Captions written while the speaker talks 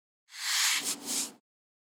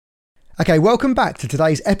Okay, welcome back to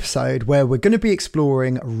today's episode where we're going to be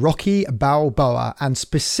exploring Rocky Balboa and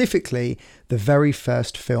specifically the very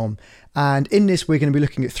first film. And in this, we're going to be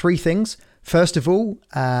looking at three things. First of all,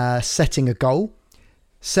 setting a goal.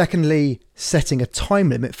 Secondly, setting a time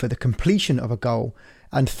limit for the completion of a goal.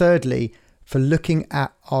 And thirdly, for looking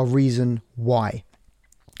at our reason why.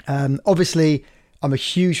 Obviously, I'm a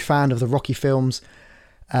huge fan of the Rocky films.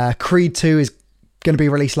 Creed 2 is going to be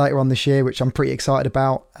released later on this year, which I'm pretty excited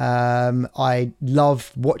about. I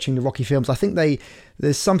love watching the Rocky films. I think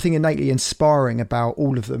there's something innately inspiring about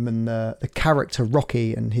all of them, and the character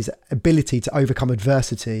Rocky and his ability to overcome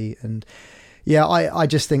adversity. And yeah, I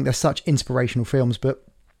just think they're such inspirational films. But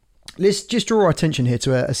let's just draw our attention here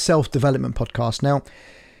to a self-development podcast. Now,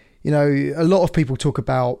 you know, a lot of people talk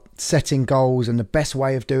about setting goals and the best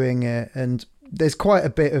way of doing it, and there's quite a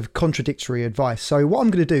bit of contradictory advice. So what I'm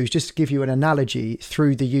going to do is just give you an analogy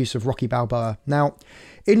through the use of Rocky Balboa. Now,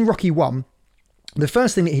 in Rocky 1, the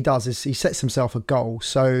first thing that he does is he sets himself a goal.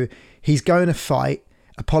 So he's going to fight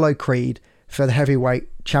Apollo Creed for the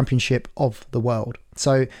heavyweight championship of the world.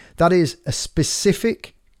 So that is a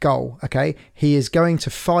specific goal, okay? He is going to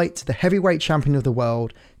fight the heavyweight champion of the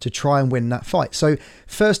world to try and win that fight. So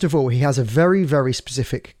first of all, he has a very, very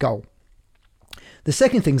specific goal. The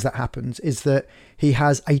second thing that happens is that he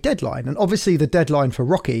has a deadline. And obviously the deadline for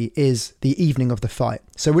Rocky is the evening of the fight.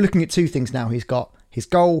 So we're looking at two things now. He's got his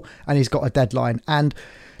goal and he's got a deadline. And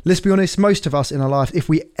let's be honest, most of us in our life, if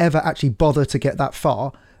we ever actually bother to get that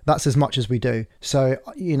far, that's as much as we do. So,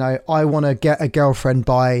 you know, I want to get a girlfriend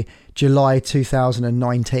by July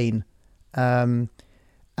 2019.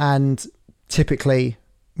 And typically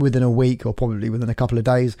within a week or probably within a couple of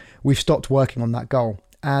days, we've stopped working on that goal.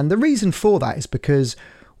 And the reason for that is because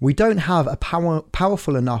we don't have a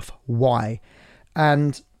powerful enough why.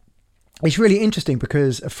 And it's really interesting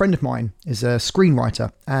because a friend of mine is a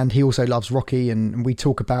screenwriter and he also loves Rocky, and we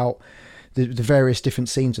talk about the various different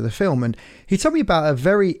scenes of the film. And he told me about a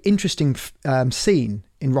very interesting scene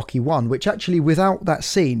in Rocky 1, which actually without that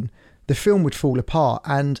scene, the film would fall apart.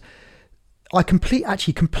 And I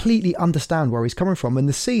completely understand where he's coming from. And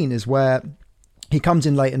the scene is where he comes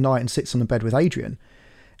in late at night and sits on the bed with Adrian.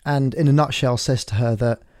 And in a nutshell says to her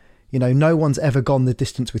that, you know, no one's ever gone the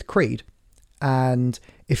distance with Creed. And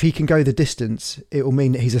if he can go the distance, it will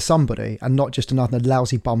mean that he's a somebody and not just another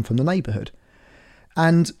lousy bum from the neighbourhood.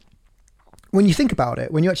 And when you think about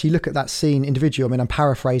it, when you actually look at that scene individually, I mean, I'm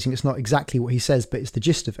paraphrasing, it's not exactly what he says, but it's the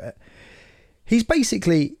gist of it. He's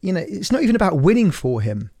basically, you know, it's not even about winning for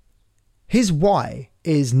him. His why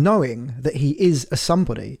is knowing that he is a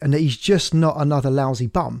somebody and that he's just not another lousy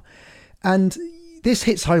bum. And this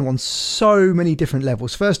hits home on so many different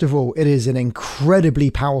levels. First of all, it is an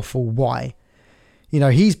incredibly powerful why. You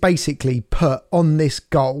know, he's basically put on this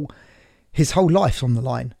goal, his whole life's on the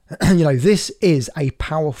line. You know, this is a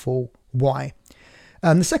powerful why.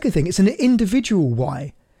 The second thing, it's an individual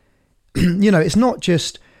why. You know, it's not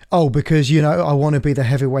just, oh, because, you know, I want to be the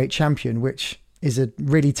heavyweight champion, which is a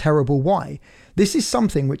really terrible why. This is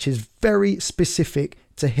something which is very specific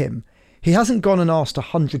to him. He hasn't gone and asked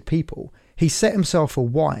 100 people. He set himself a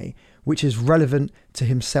why, which is relevant to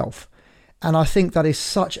himself. And I think that is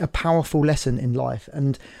such a powerful lesson in life.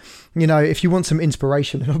 And, you know, if you want some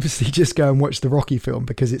inspiration, then obviously just go and watch the Rocky film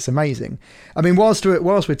because it's amazing. I mean, whilst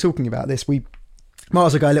we're talking about this, we might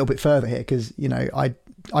as well go a little bit further here because, you know,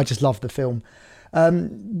 I just love the film.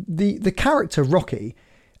 The character Rocky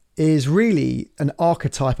is really an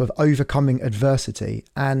archetype of overcoming adversity.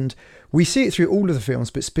 And we see it through all of the films,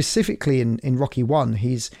 but specifically in Rocky 1,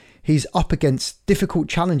 he's up against difficult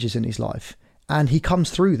challenges in his life and he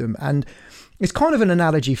comes through them. And it's kind of an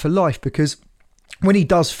analogy for life because when he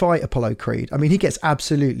does fight Apollo Creed, I mean, he gets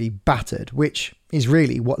absolutely battered, which is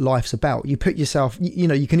really what life's about. You put yourself, you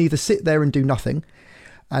know, you can either sit there and do nothing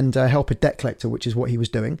and help a debt collector, which is what he was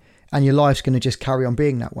doing, and your life's going to just carry on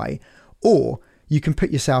being that way, or you can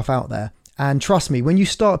put yourself out there. And trust me, when you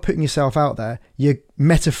start putting yourself out there, you're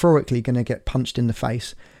metaphorically going to get punched in the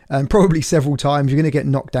face, probably several times. You're going to get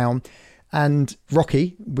knocked down. And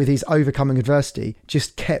Rocky, with his overcoming adversity,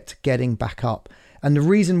 just kept getting back up. And the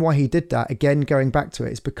reason why he did that, again, going back to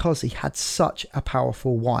it, is because he had such a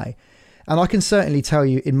powerful why. And I can certainly tell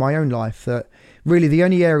you in my own life that really the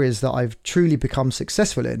only areas that I've truly become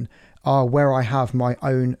successful in are where I have my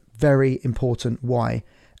own very important why.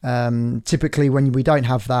 Typically when we don't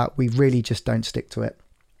have that, we really just don't stick to it.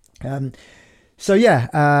 So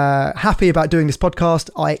yeah, happy about doing this podcast.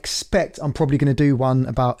 I expect I'm probably going to do one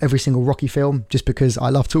about every single Rocky film just because I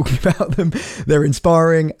love talking about them. They're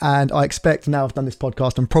inspiring, and I expect now I've done this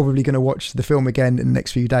podcast, I'm probably going to watch the film again in the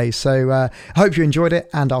next few days. So I hope you enjoyed it,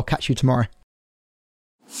 and I'll catch you tomorrow.